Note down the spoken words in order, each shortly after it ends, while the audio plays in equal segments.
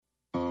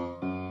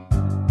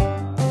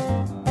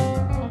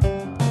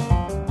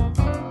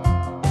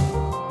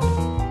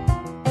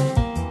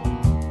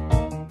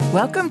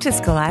Welcome to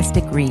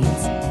Scholastic Reads,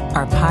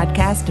 our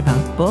podcast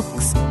about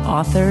books,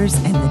 authors,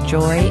 and the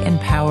joy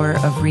and power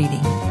of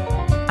reading.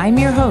 I'm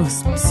your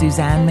host,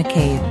 Suzanne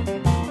McCabe,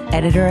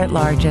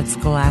 editor-at-large at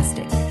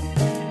Scholastic.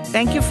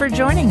 Thank you for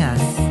joining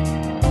us.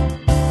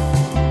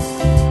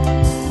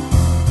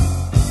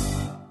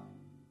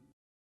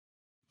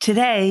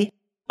 Today,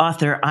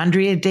 author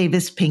Andrea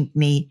Davis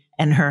Pinkney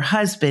and her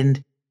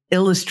husband,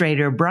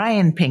 illustrator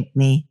Brian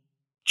Pinkney,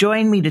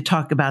 join me to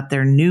talk about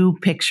their new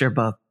picture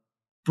book,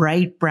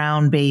 Bright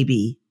Brown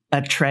Baby, A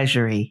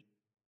Treasury.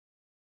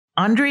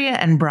 Andrea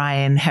and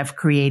Brian have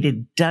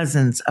created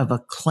dozens of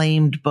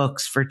acclaimed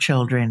books for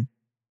children,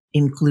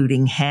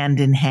 including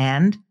Hand in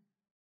Hand,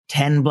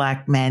 10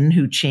 Black Men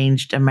Who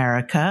Changed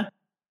America,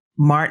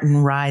 Martin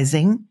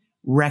Rising,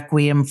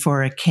 Requiem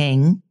for a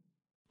King,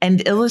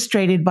 and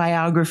illustrated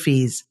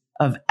biographies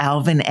of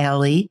Alvin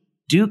Ailey,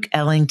 Duke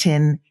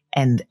Ellington,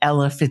 and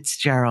Ella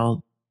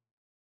Fitzgerald.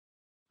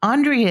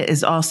 Andrea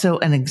is also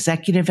an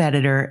executive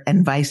editor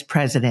and vice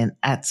president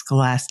at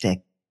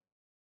Scholastic.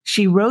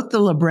 She wrote the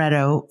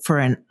libretto for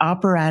an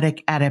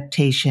operatic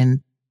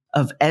adaptation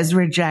of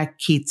Ezra Jack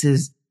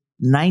Keats's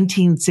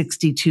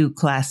 1962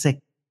 classic,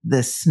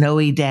 The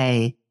Snowy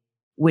Day,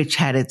 which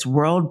had its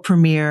world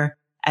premiere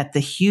at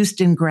the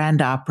Houston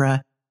Grand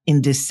Opera in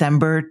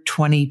December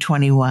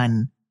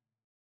 2021.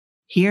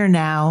 Here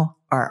now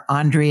are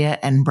Andrea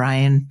and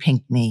Brian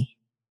Pinkney.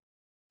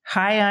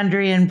 Hi,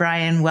 Andrea and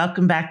Brian.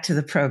 Welcome back to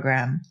the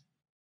program.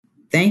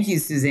 Thank you,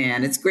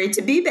 Suzanne. It's great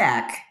to be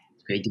back.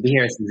 It's great to be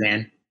here,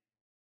 Suzanne.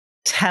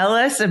 Tell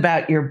us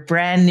about your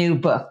brand new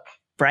book,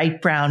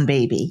 Bright Brown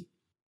Baby.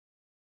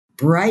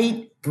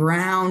 Bright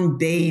Brown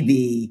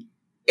Baby.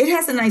 It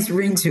has a nice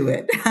ring to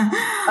it.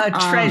 A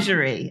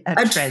treasury.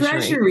 A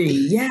treasury,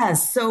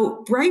 yes.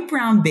 So Bright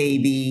Brown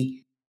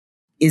Baby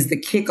is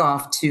the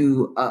kickoff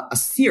to a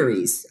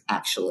series,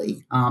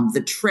 actually.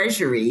 The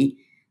Treasury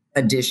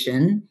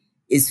edition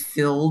is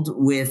filled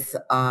with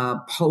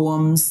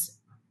poems,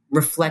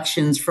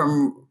 reflections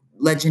from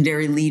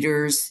legendary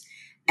leaders,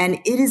 and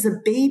it is a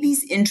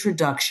baby's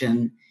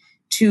introduction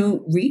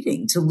to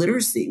reading, to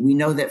literacy. We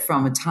know that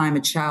from a time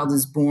a child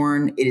is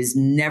born, it is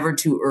never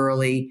too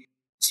early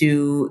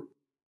to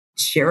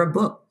share a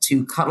book,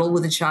 to cuddle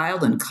with a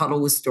child and cuddle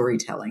with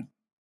storytelling.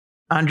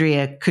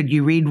 Andrea, could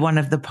you read one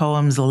of the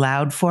poems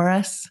aloud for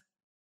us?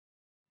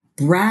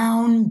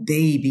 Brown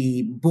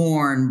baby,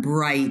 born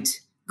bright,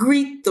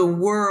 greet the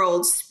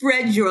world,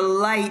 spread your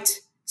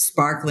light.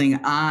 Sparkling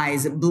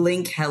eyes,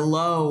 blink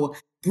hello.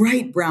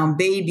 Bright brown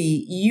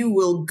baby, you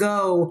will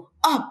go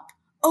up,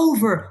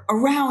 over,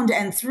 around,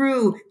 and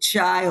through.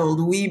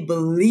 Child, we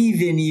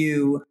believe in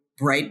you.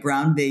 Bright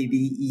brown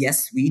baby,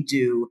 yes, we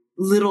do.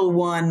 Little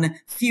one,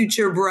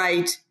 future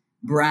bright.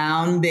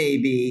 Brown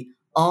baby,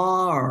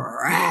 all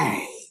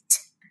right.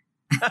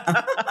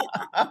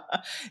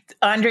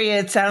 Andrea,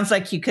 it sounds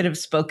like you could have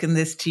spoken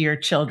this to your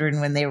children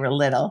when they were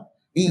little.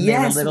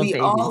 Yes, we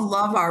all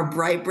love our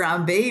bright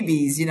brown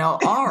babies. You know,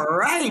 all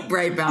right,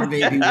 bright brown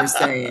baby, we're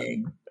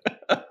saying.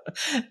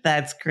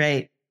 That's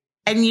great.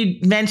 And you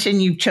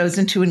mentioned you've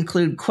chosen to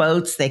include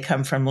quotes. They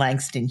come from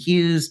Langston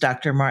Hughes,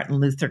 Dr. Martin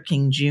Luther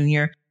King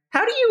Jr.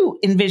 How do you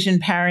envision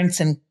parents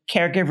and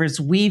caregivers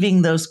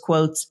weaving those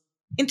quotes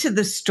into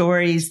the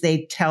stories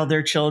they tell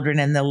their children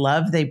and the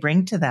love they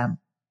bring to them?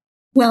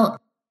 Well,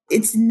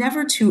 it's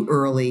never too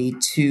early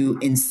to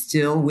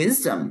instill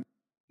wisdom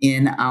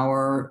in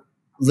our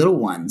little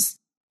ones.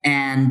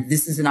 And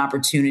this is an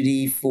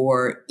opportunity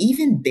for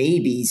even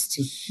babies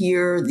to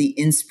hear the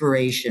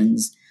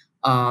inspirations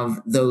of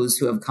those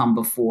who have come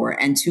before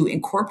and to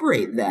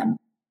incorporate them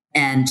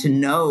and to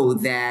know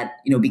that,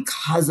 you know,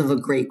 because of a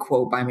great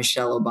quote by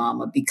Michelle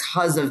Obama,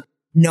 because of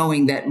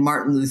knowing that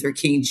Martin Luther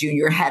King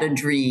Jr. had a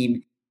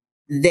dream,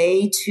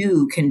 they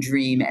too can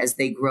dream as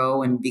they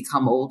grow and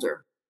become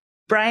older.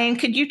 Brian,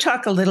 could you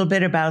talk a little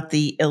bit about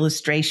the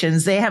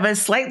illustrations? They have a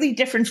slightly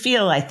different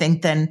feel, I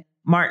think, than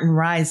Martin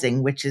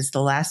Rising, which is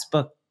the last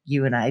book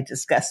you and I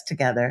discussed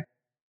together.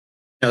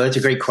 No, that's a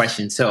great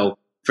question. So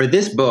for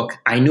this book,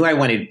 I knew I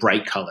wanted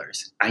bright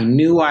colors. I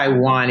knew I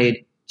wanted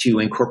to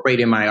incorporate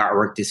in my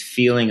artwork this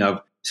feeling of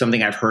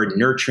something I've heard,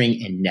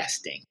 nurturing and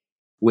nesting,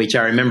 which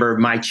I remember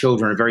my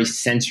children are very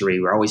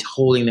sensory. We're always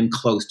holding them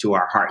close to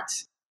our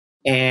hearts.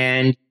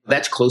 And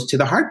that's close to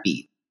the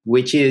heartbeat,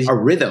 which is a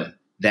rhythm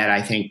that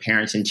I think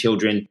parents and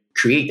children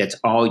create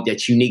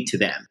that's unique to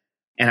them.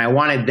 And I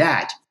wanted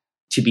that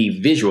to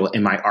be visual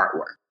in my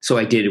artwork. So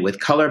I did it with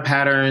color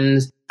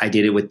patterns. I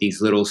did it with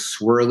these little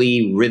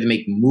swirly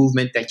rhythmic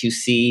movement that you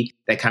see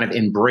that kind of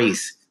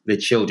embrace the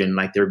children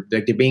like they're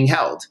being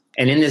held.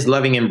 And in this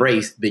loving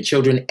embrace, the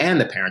children and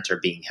the parents are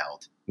being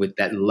held with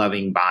that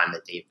loving bond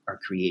that they are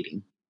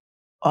creating.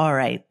 All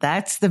right,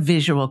 that's the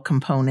visual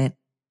component.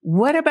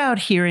 What about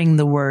hearing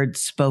the words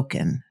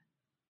spoken?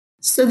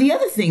 So the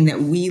other thing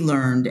that we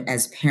learned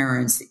as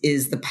parents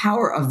is the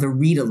power of the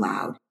read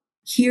aloud.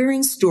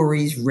 Hearing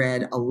stories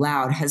read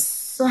aloud has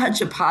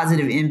such a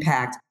positive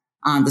impact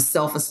on the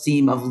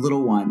self-esteem of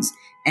little ones.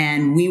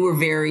 And we were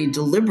very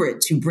deliberate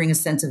to bring a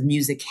sense of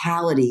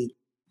musicality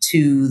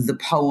to the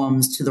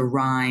poems, to the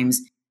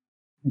rhymes,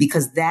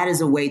 because that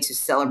is a way to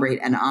celebrate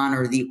and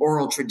honor the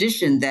oral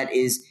tradition that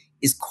is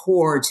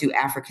core to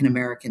African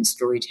American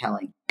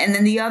storytelling. And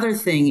then the other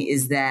thing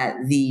is that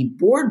the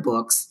board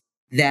books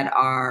that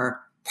are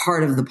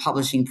part of the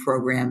publishing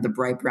program, the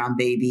Bright Brown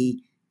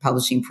Baby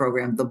publishing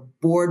program, the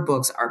board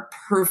books are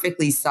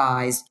perfectly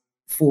sized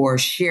for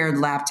shared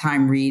lap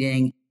time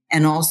reading.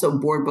 And also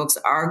board books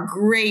are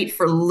great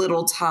for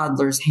little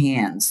toddlers'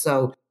 hands.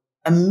 So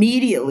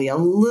immediately a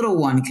little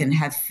one can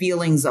have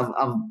feelings of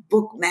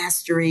book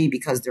mastery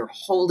because they're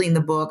holding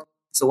the book.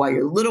 So while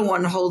your little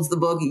one holds the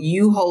book,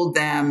 you hold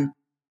them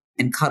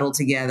and cuddle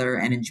together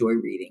and enjoy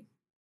reading.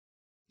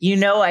 You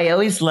know, I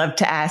always love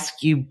to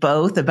ask you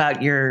both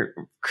about your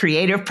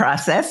creative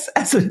process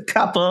as a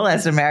couple,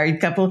 as a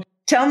married couple.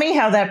 Tell me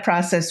how that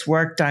process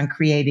worked on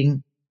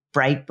creating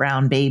Bright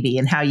Brown Baby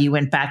and how you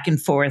went back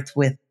and forth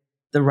with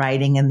the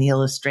writing and the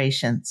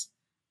illustrations.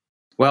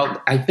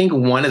 Well, I think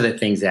one of the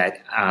things that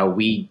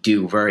we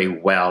do very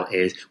well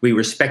is we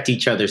respect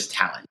each other's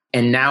talent.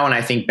 And now when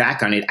I think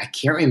back on it, I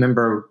can't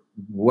remember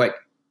what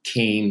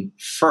came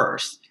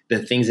first,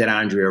 the things that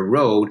Andrea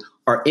wrote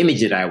or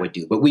image that I would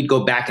do. But we'd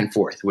go back and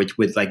forth, which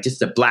with like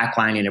just a black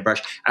line and a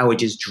brush, I would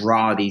just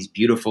draw these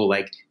beautiful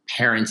like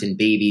parents and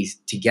babies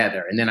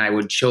together. And then I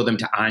would show them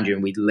to Andrea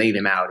and we'd lay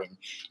them out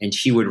and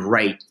she would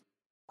write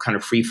kind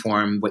of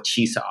freeform what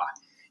she saw.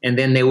 And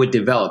then they would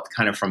develop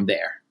kind of from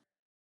there.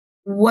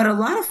 What a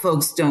lot of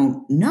folks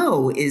don't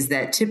know is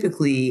that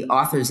typically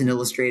authors and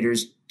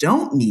illustrators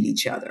don't meet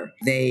each other.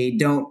 They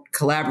don't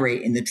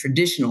collaborate in the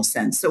traditional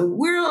sense. So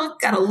we're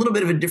got a little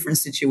bit of a different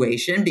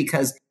situation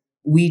because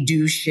we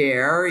do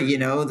share,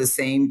 the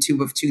same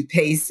tube of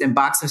toothpaste and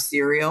box of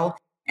cereal.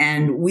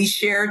 And we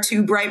share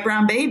two bright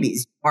brown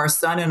babies, our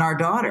son and our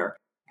daughter.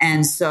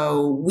 And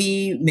so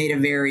we made a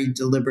very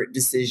deliberate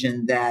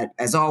decision that,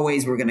 as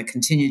always, we're going to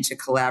continue to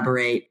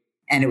collaborate.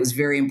 And it was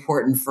very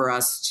important for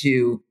us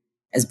to,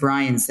 as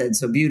Brian said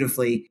so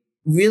beautifully,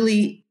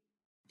 really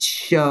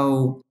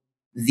show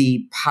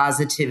the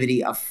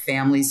positivity of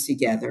families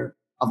together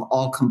of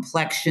all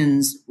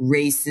complexions,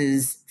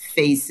 races,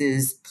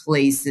 faces,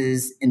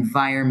 places,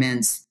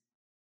 environments,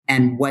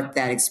 and what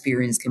that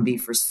experience can be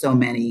for so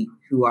many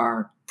who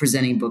are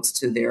presenting books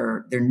to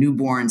their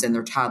newborns and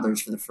their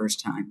toddlers for the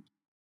first time.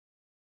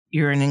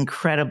 You're an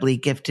incredibly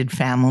gifted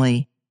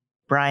family.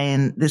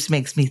 Brian, this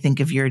makes me think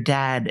of your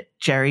dad,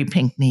 Jerry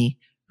Pinkney,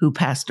 who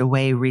passed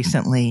away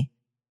recently.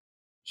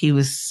 He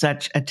was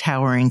such a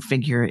towering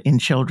figure in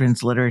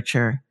children's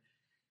literature.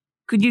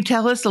 Could you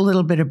tell us a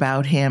little bit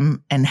about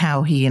him and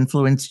how he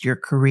influenced your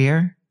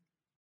career?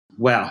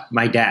 Well,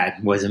 my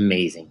dad was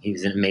amazing. He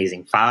was an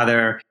amazing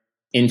father,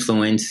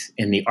 influence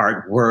in the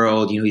art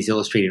world. He's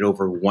illustrated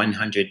over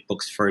 100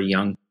 books for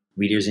young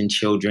readers and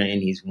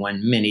children. He's won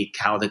many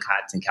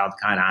Caldecots and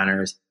Caldecott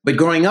honors. But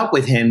growing up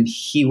with him,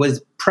 he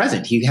was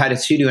present. He had a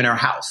studio in our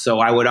house. So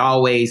I would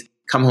always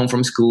come home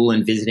from school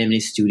and visit him in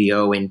his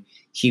studio, and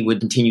he would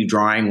continue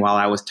drawing while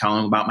I was telling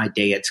him about my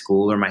day at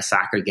school or my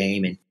soccer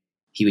game. And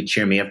he would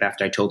cheer me up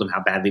after I told him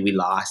how badly we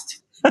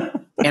lost.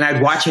 And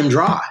I'd watch him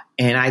draw.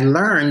 And I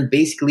learned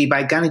basically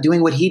by kind of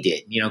doing what he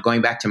did,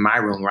 going back to my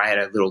room where I had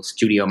a little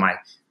studio,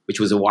 which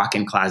was a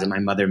walk-in closet my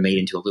mother made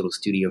into a little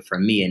studio for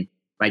me. And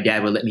my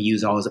dad would let me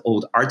use all his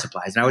old art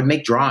supplies, and I would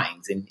make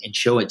drawings and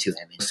show it to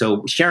him. And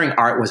so sharing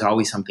art was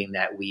always something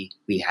that we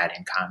had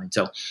in common.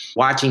 So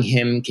watching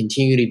him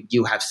continue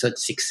to have such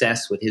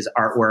success with his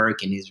artwork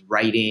and his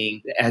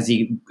writing, as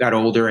he got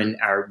older and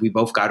we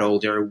both got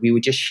older, we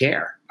would just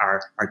share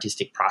our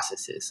artistic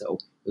processes. So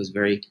it was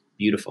very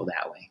beautiful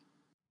that way.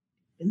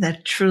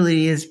 That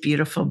truly is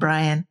beautiful,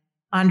 Brian.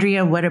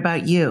 Andrea, what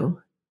about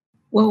you?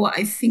 Well,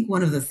 I think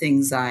one of the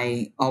things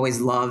I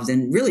always loved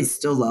and really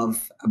still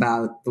love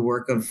about the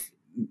work of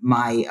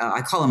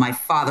I call him my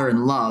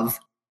father-in-love.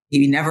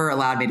 He never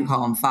allowed me to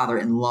call him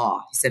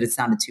father-in-law. He said it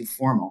sounded too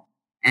formal.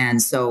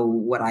 And so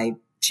what I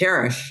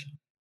cherish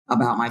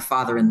about my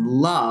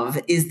father-in-love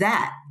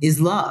is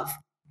love.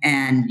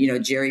 And,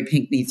 Jerry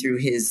Pinkney through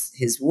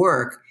his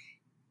work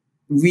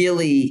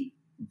really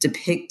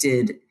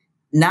depicted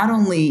not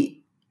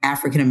only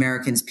African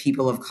Americans,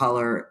 people of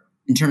color,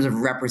 in terms of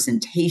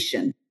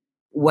representation.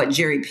 What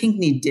Jerry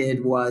Pinkney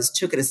did was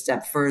took it a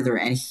step further,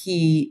 and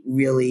he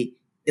really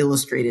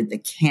illustrated the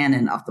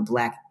canon of the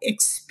Black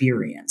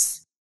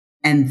experience.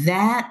 And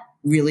that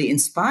really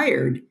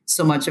inspired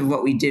so much of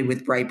what we did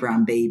with Bright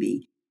Brown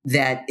Baby,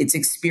 that it's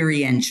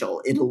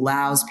experiential. It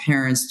allows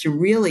parents to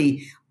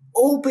really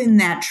open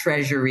that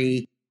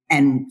treasury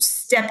and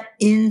step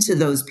into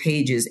those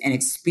pages and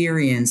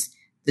experience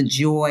the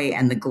joy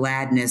and the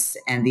gladness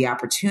and the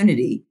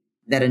opportunity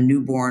that a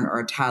newborn or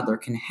a toddler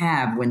can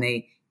have when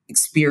they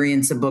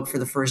experience a book for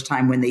the first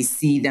time, when they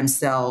see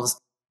themselves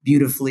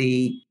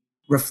beautifully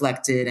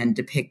reflected and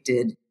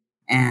depicted,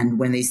 and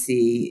when they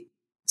see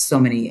so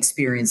many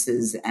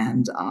experiences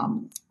and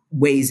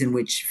ways in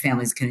which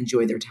families can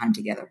enjoy their time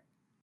together.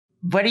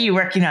 What are you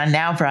working on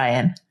now,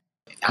 Brian?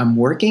 I'm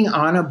working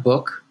on a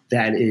book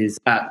that is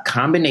a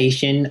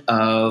combination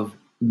of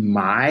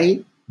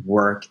my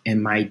work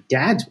and my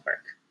dad's work.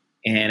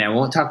 And I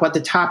won't talk about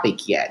the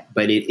topic yet,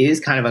 but it is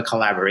kind of a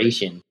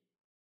collaboration.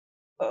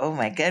 Oh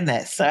my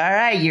goodness. All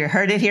right. You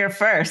heard it here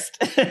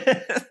first.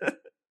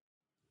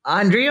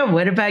 Andrea,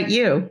 what about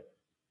you?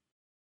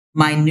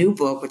 My new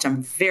book, which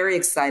I'm very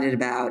excited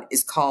about,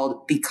 is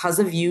called Because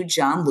of You,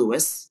 John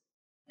Lewis.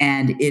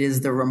 And it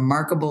is the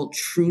remarkable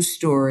true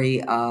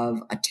story of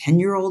a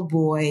 10-year-old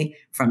boy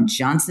from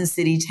Johnson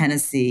City,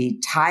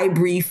 Tennessee,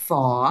 Tyree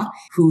Faw,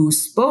 who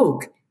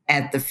spoke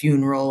at the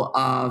funeral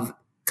of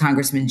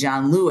Congressman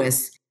John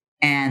Lewis,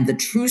 and the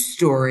true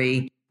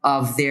story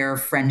of their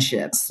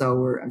friendship.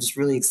 So I'm just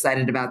really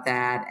excited about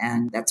that.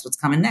 And that's what's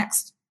coming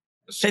next.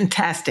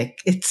 Fantastic.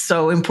 It's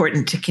so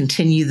important to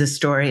continue the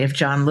story of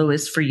John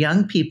Lewis for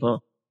young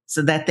people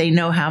so that they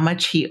know how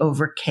much he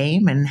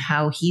overcame and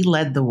how he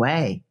led the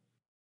way.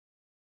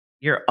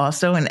 You're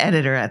also an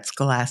editor at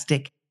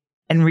Scholastic,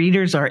 and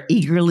readers are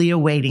eagerly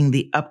awaiting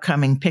the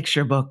upcoming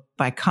picture book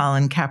by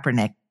Colin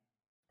Kaepernick,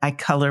 I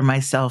Color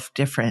Myself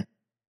Different.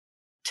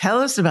 Tell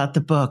us about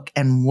the book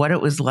and what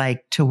it was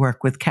like to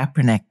work with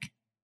Kaepernick.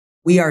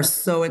 We are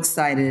so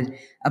excited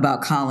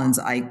about Colin's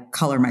I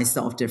Color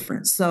Myself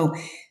Different. So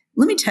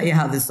let me tell you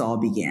how this all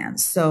began.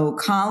 So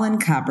Colin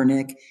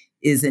Kaepernick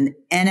is an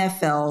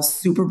NFL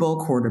Super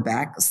Bowl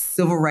quarterback, a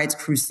civil rights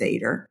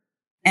crusader.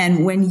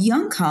 And when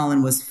young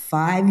Colin was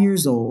 5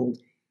 years old,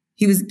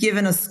 he was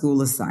given a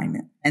school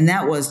assignment, and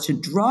that was to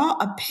draw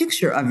a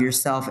picture of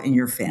yourself and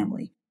your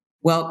family.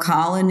 Well,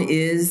 Colin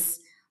is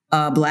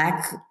a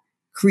Black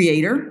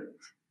creator,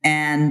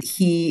 and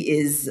he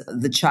is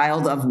the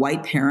child of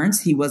white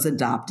parents. He was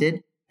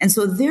adopted. And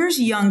so there's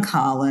young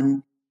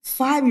Colin,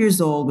 5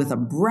 years old, with a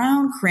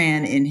brown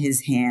crayon in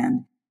his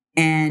hand,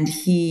 and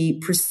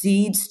he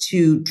proceeds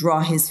to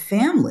draw his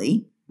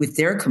family with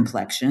their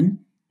complexion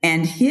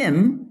and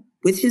him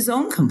with his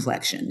own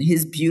complexion,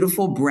 his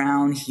beautiful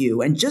brown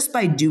hue. And just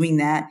by doing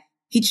that,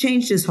 he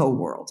changed his whole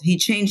world. He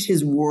changed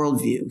his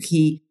worldview.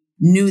 He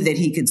knew that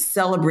he could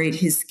celebrate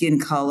his skin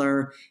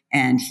color,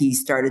 and he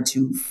started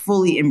to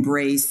fully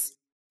embrace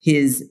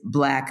his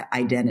Black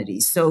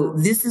identity. So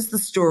this is the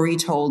story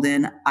told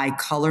in I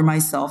Color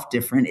Myself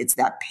Different. It's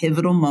that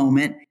pivotal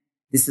moment.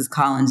 This is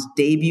Colin's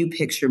debut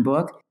picture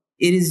book.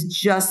 It is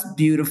just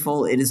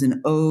beautiful. It is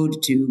an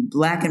ode to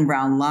Black and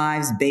brown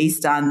lives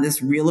based on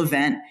this real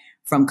event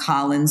from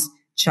Colin's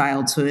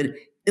childhood.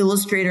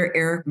 Illustrator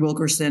Eric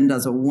Wilkerson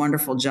does a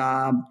wonderful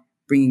job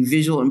bringing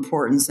visual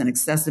importance and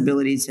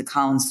accessibility to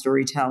Colin's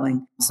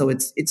storytelling. So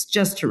it's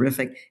just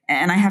terrific.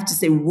 And I have to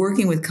say,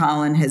 working with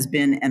Colin has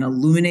been an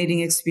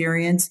illuminating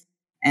experience.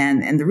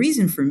 And the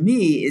reason for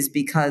me is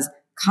because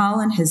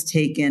Colin has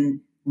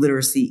taken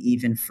literacy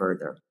even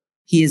further.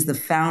 He is the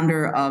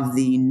founder of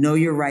the Know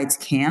Your Rights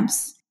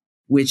camps,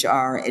 which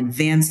are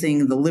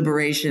advancing the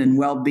liberation and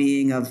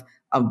well-being of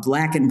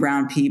Black and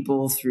brown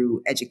people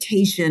through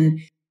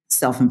education,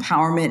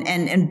 self-empowerment,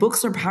 and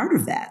books are part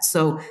of that.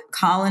 So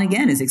Colin,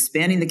 again, is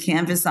expanding the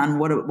canvas on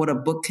what a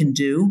book can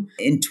do.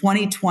 In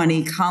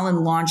 2020,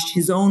 Colin launched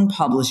his own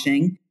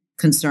publishing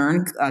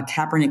concern,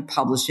 Kaepernick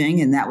Publishing,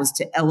 and that was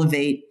to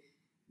elevate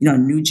a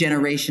new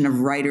generation of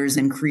writers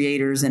and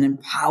creators and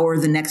empower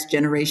the next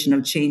generation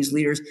of change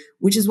leaders,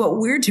 which is what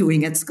we're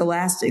doing at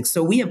Scholastic.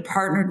 So we have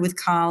partnered with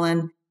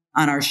Colin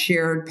on our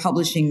shared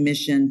publishing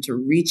mission to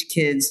reach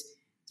kids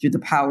through the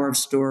power of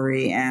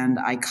story. And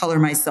I Color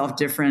Myself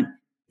Different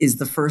is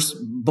the first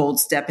bold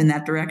step in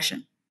that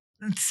direction.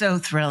 It's so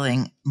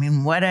thrilling. I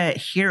mean, what a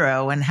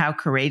hero and how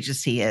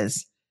courageous he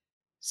is.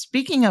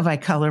 Speaking of I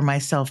Color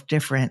Myself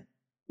Different,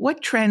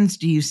 what trends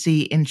do you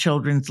see in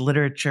children's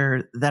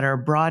literature that are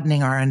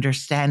broadening our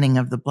understanding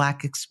of the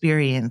Black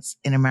experience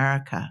in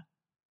America?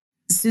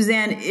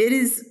 Suzanne, it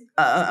is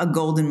a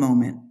golden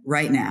moment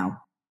right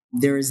now.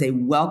 There is a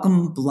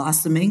welcome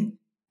blossoming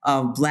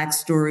of Black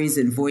stories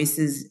and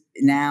voices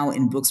now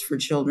in books for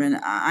children.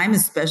 I'm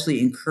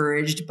especially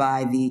encouraged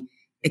by the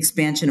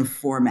expansion of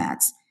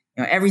formats.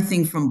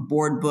 Everything from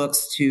board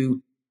books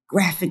to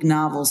graphic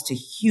novels to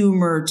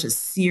humor to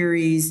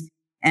series.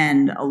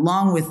 And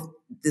along with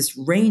this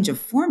range of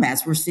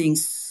formats, we're seeing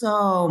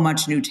so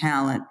much new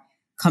talent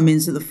come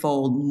into the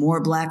fold. More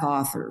Black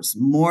authors,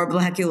 more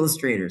Black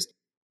illustrators,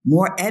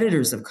 more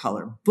editors of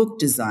color, book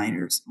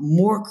designers,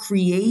 more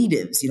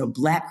creatives,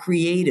 Black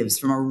creatives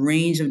from a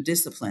range of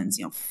disciplines,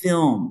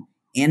 film,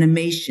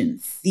 animation,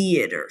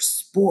 theater,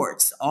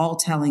 sports, all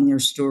telling their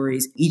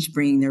stories, each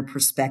bringing their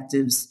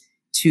perspectives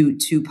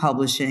to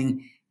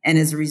publishing. And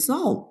as a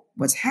result,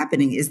 what's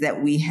happening is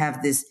that we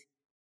have this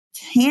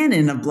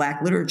canon of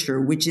Black literature,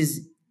 which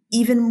is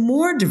even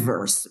more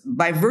diverse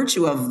by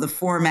virtue of the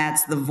formats,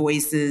 the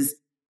voices,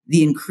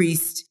 the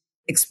increased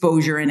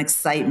exposure and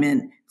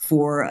excitement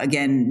for,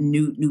 again,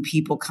 new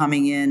people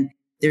coming in.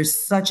 There's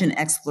such an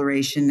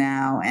exploration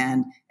now.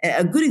 And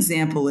a good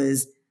example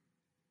is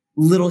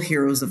Little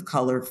Heroes of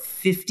Color,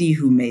 50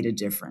 Who Made a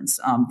Difference.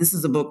 This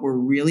is a book we're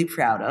really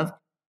proud of.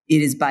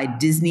 It is by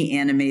Disney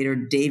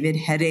animator David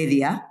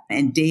Heredia,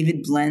 and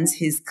David blends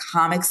his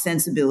comic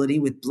sensibility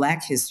with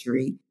Black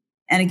history.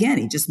 And again,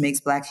 he just makes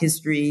Black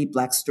history,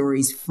 Black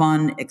stories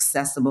fun,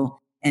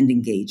 accessible. and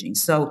engaging.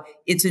 So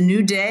it's a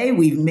new day.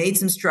 We've made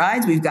some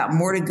strides. We've got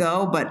more to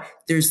go, but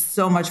there's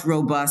so much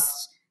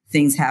robust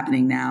things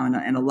happening now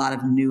and a lot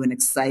of new and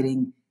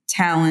exciting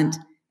talent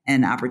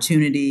and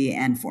opportunity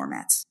and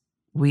formats.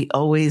 We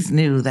always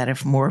knew that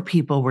if more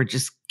people were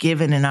just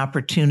given an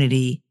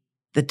opportunity,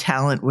 the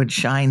talent would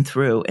shine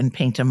through and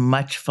paint a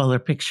much fuller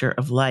picture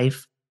of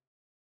life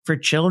for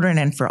children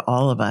and for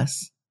all of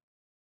us.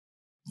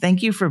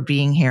 Thank you for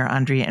being here,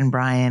 Andrea and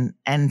Brian,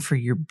 and for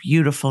your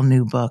beautiful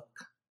new book.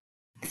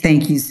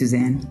 Thank you,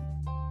 Suzanne.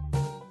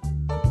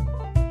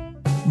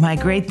 My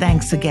great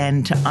thanks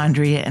again to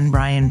Andrea and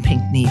Brian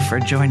Pinkney for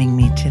joining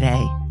me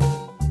today.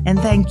 And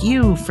thank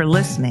you for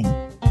listening.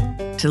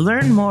 To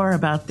learn more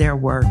about their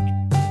work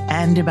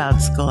and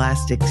about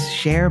Scholastic's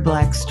Share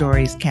Black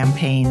Stories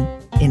campaign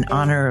in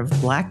honor of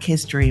Black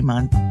History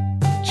Month,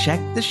 check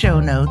the show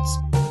notes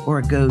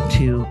or go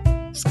to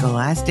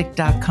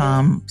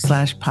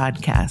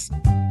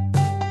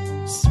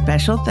scholastic.com/podcast.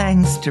 Special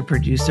thanks to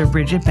producer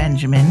Bridget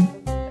Benjamin,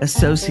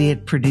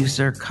 associate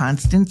producer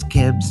Constance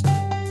Gibbs,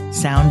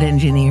 sound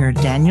engineer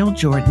Daniel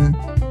Jordan,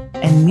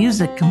 and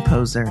music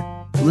composer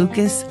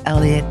Lucas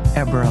Elliott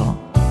Eberl.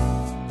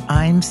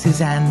 I'm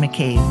Suzanne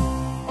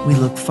McCabe. We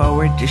look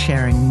forward to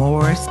sharing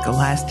more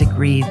Scholastic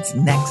Reads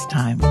next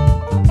time.